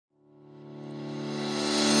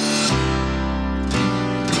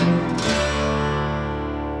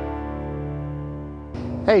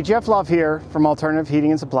Hey, Jeff Luff here from Alternative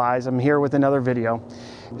Heating and Supplies. I'm here with another video.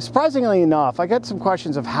 Surprisingly enough, I got some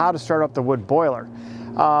questions of how to start up the wood boiler.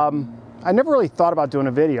 I never really thought about doing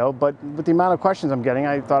a video, but with the amount of questions I'm getting,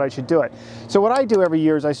 I thought I should do it. So what I do every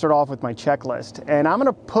year is I start off with my checklist, and I'm going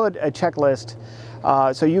to put a checklist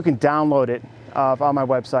so you can download it on my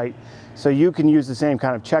website so you can use the same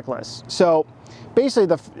kind of checklist. So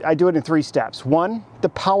basically I do it in 3 steps. 1, to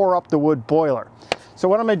power up the wood boiler. So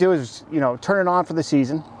what I'm going to do is, turn it on for the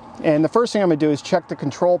season. And the first thing I'm going to do is check the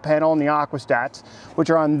control panel and the aquastats, which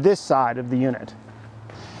are on this side of the unit.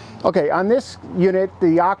 Okay, on this unit,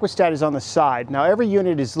 the aquastat is on the side. Now every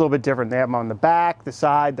unit is a little bit different. They have them on the back, the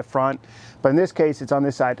side, the front, but in this case it's on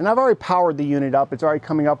this side. And I've already powered the unit up. It's already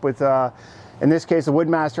coming up with, in this case, the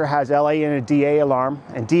Woodmaster has LA and a DA alarm,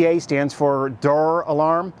 and DA stands for door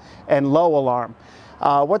alarm and low alarm.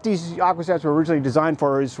 What these aquastats were originally designed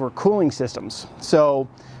for were cooling systems.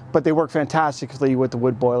 But they work fantastically with the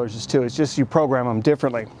wood boilers too. It's just you program them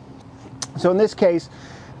differently. So in this case,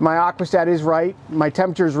 my aquastat is right. My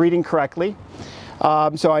temperature is reading correctly.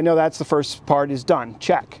 So I know that's the first part is done.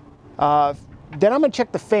 Check. Then I'm going to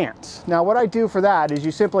check the fans. Now what I do for that is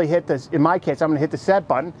you simply hit this. In my case, I'm going to hit the set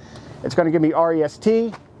button. It's going to give me REST.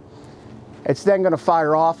 It's then going to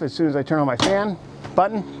fire off as soon as I turn on my fan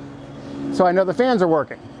button. So I know the fans are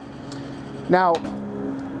working. Now,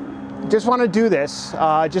 just want to do this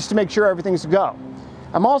just to make sure everything's a go.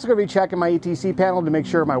 I'm also going to be checking my ETC panel to make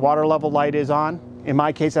sure my water level light is on. In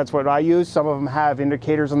my case, that's what I use. Some of them have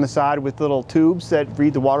indicators on the side with little tubes that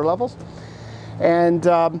read the water levels. And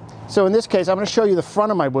so in this case, I'm going to show you the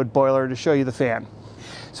front of my wood boiler to show you the fan.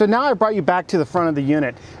 So now I brought you back to the front of the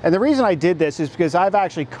unit. And the reason I did this is because I've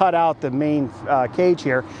actually cut out the main cage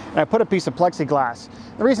here and I put a piece of plexiglass.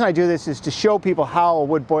 The reason I do this is to show people how a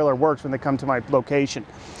wood boiler works when they come to my location.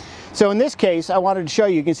 So in this case, I wanted to show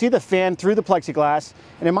you, you can see the fan through the plexiglass.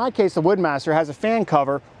 And in my case, the Woodmaster has a fan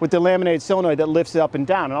cover with the laminated solenoid that lifts it up and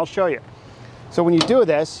down, and I'll show you. So when you do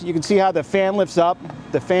this, you can see how the fan lifts up,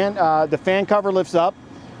 the fan cover lifts up,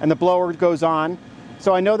 and the blower goes on.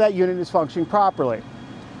 So I know that unit is functioning properly.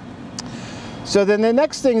 So then the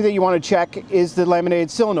next thing that you want to check is the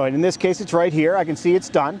laminated solenoid. In this case, it's right here. I can see it's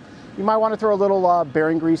done. You might want to throw a little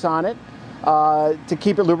bearing grease on it to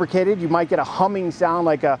keep it lubricated. You might get a humming sound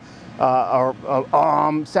like a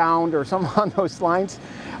sound or something on those lines.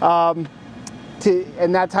 And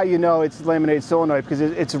that's how you know it's laminated solenoid, because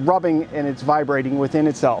it's rubbing and it's vibrating within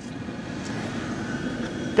itself.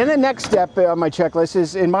 Then the next step on my checklist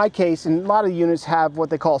is, in my case, and a lot of units have what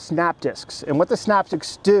they call snap discs. And what the snap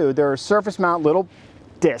discs do, they're a surface mount little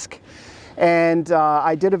disc. And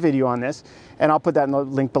I did a video on this, and I'll put that in the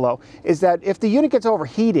link below, is that if the unit gets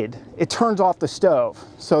overheated, it turns off the stove.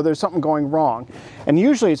 So there's something going wrong. And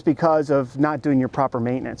usually it's because of not doing your proper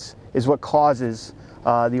maintenance is what causes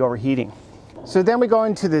the overheating. So then we go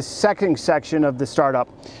into the second section of the startup,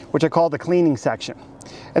 which I call the cleaning section.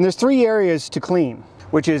 And there's 3 areas to clean,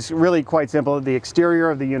 which is really quite simple. The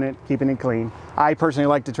exterior of the unit, keeping it clean. I personally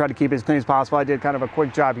like to try to keep it as clean as possible. I did kind of a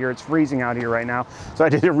quick job here. It's freezing out here right now, so I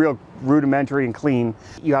did it real rudimentary and clean.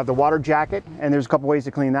 You have the water jacket, and there's a couple ways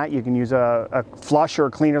to clean that. You can use a flush or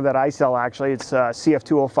a cleaner that I sell, actually. It's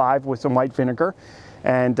CF205 with some white vinegar,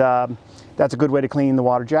 and that's a good way to clean the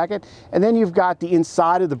water jacket. And then you've got the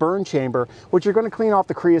inside of the burn chamber, which you're going to clean off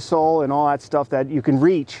the creosote and all that stuff that you can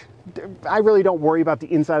reach. I really don't worry about the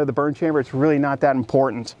inside of the burn chamber. It's really not that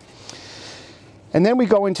important. And then we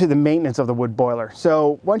go into the maintenance of the wood boiler.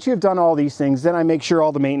 So once you've done all these things, then I make sure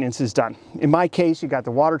all the maintenance is done. In my case, you got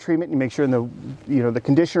the water treatment. You make sure the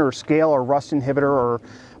conditioner or scale or rust inhibitor or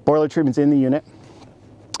boiler treatment's in the unit.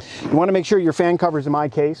 You want to make sure your fan covers, in my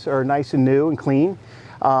case, are nice and new and clean.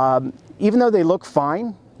 Even though they look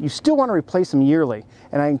fine, you still want to replace them yearly.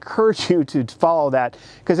 And I encourage you to follow that,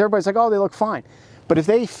 because everybody's like, oh, they look fine. But if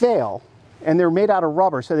they fail, and they're made out of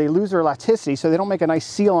rubber, so they lose their elasticity, so they don't make a nice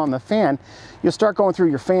seal on the fan, you'll start going through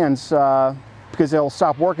your fans because they'll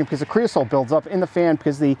stop working, because the creosote builds up in the fan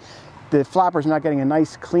because the flapper's not getting a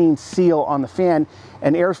nice clean seal on the fan,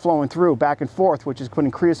 and air's flowing through back and forth, which is putting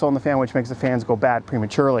creosote in the fan, which makes the fans go bad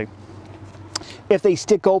prematurely. If they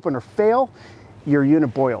stick open or fail, your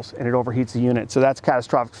unit boils and it overheats the unit. So that's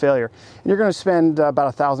catastrophic failure. And you're going to spend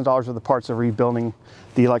about $1,000 worth of parts of rebuilding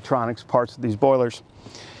the electronics parts of these boilers.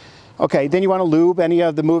 Okay, then you want to lube any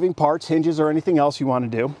of the moving parts, hinges, or anything else you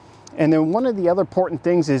want to do. And then one of the other important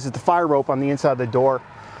things is the fire rope on the inside of the door.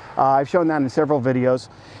 I've shown that in several videos.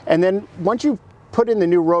 And then once you put in the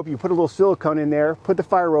new rope, you put a little silicone in there, put the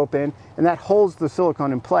fire rope in, and that holds the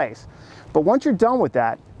silicone in place. But once you're done with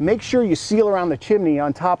that, make sure you seal around the chimney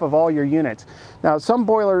on top of all your units. Now, some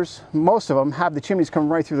boilers, most of them, have the chimneys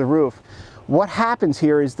come right through the roof. What happens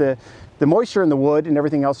here is the moisture in the wood and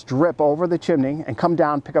everything else drip over the chimney and come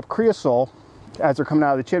down, pick up creosote as they're coming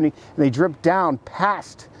out of the chimney, and they drip down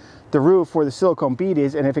past the roof where the silicone bead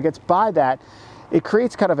is, and if it gets by that, it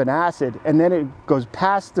creates kind of an acid, and then it goes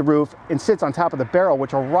past the roof and sits on top of the barrel,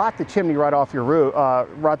 which will rot the chimney right off your roof,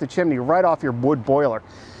 right off your wood boiler.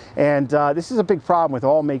 And this is a big problem with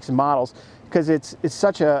all makes and models because it's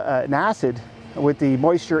such an acid with the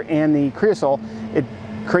moisture and the creosote. It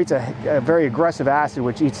creates a very aggressive acid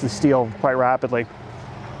which eats the steel quite rapidly.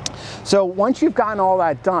 So once you've gotten all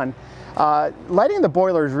that done, lighting the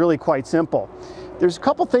boiler is really quite simple. There's a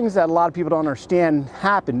couple things that a lot of people don't understand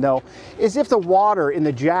happen though, is if the water in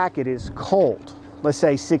the jacket is cold, let's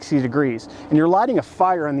say 60 degrees, and you're lighting a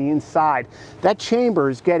fire on the inside, that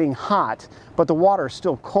chamber is getting hot, but the water is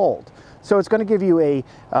still cold. So it's going to give you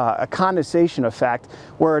a condensation effect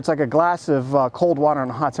where it's like a glass of cold water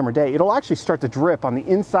on a hot summer day. It'll actually start to drip on the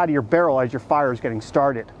inside of your barrel as your fire is getting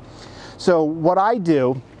started. So what I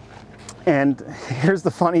do, and here's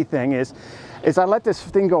the funny thing is I let this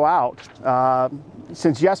thing go out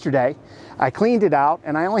since yesterday. I cleaned it out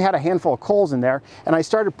and I only had a handful of coals in there, and I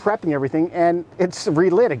started prepping everything and it's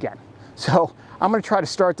relit again. So I'm going to try to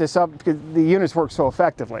start this up because the units work so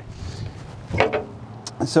effectively.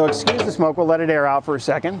 So excuse the smoke, we'll let it air out for a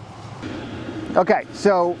second. Okay,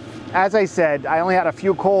 so as I said, I only had a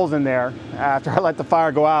few coals in there after I let the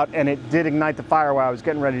fire go out, and it did ignite the fire while I was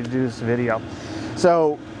getting ready to do this video.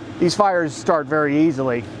 So these fires start very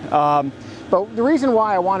easily. But the reason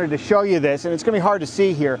why I wanted to show you this, and it's going to be hard to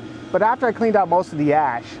see here, but after I cleaned out most of the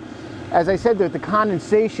ash, as I said, that the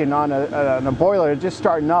condensation on a boiler just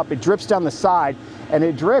starting up, it drips down the side, and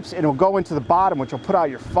it drips and it'll go into the bottom, which will put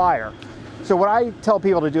out your fire. So what I tell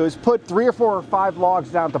people to do is put 3 or 4 or 5 logs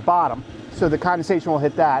down at the bottom, so the condensation will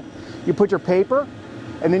hit that. You put your paper,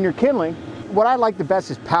 and then your kindling. What I like the best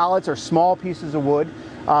is pallets or small pieces of wood.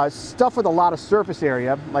 Stuff with a lot of surface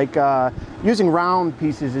area, like using round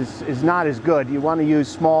pieces is not as good. You want to use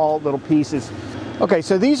small little pieces. Okay,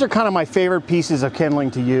 so these are kind of my favorite pieces of kindling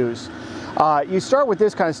to use. You start with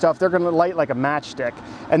this kind of stuff, they're going to light like a matchstick,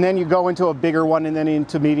 and then you go into a bigger one, and then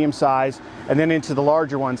into medium size, and then into the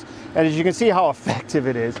larger ones. And as you can see how effective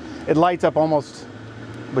it is, it lights up almost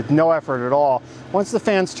with no effort at all. Once the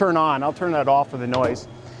fans turn on, I'll turn that off for the noise.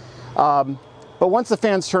 But once the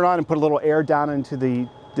fans turn on and put a little air down into the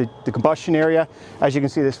combustion area, as you can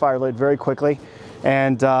see, this fire lit very quickly,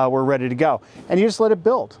 and we're ready to go. And you just let it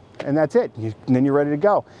build, and that's it. And then you're ready to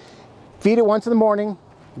go. Feed it once in the morning,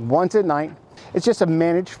 once at night. It's just a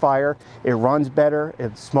managed fire. It runs better.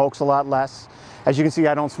 It smokes a lot less. As you can see,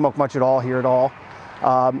 I don't smoke much at all here at all.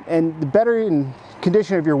 And the better in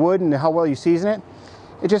condition of your wood and how well you season it,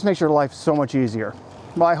 it just makes your life so much easier.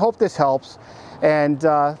 Well, I hope this helps. And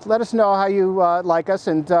let us know how you like us,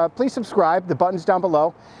 and please subscribe. The button's down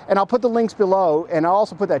below, and I'll put the links below, and I'll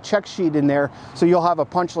also put that check sheet in there so you'll have a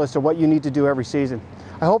punch list of what you need to do every season.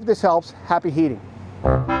 I hope this helps. Happy heating.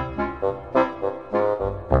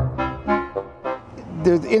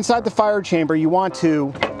 Inside the fire chamber, you want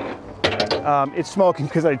to, it's smoking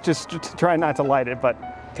because I just try not to light it, but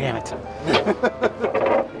damn it.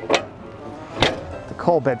 The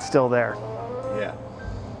coal bed's still there. Yeah.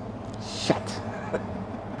 Shit.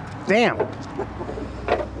 Damn.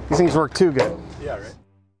 These things work too good. Yeah, right.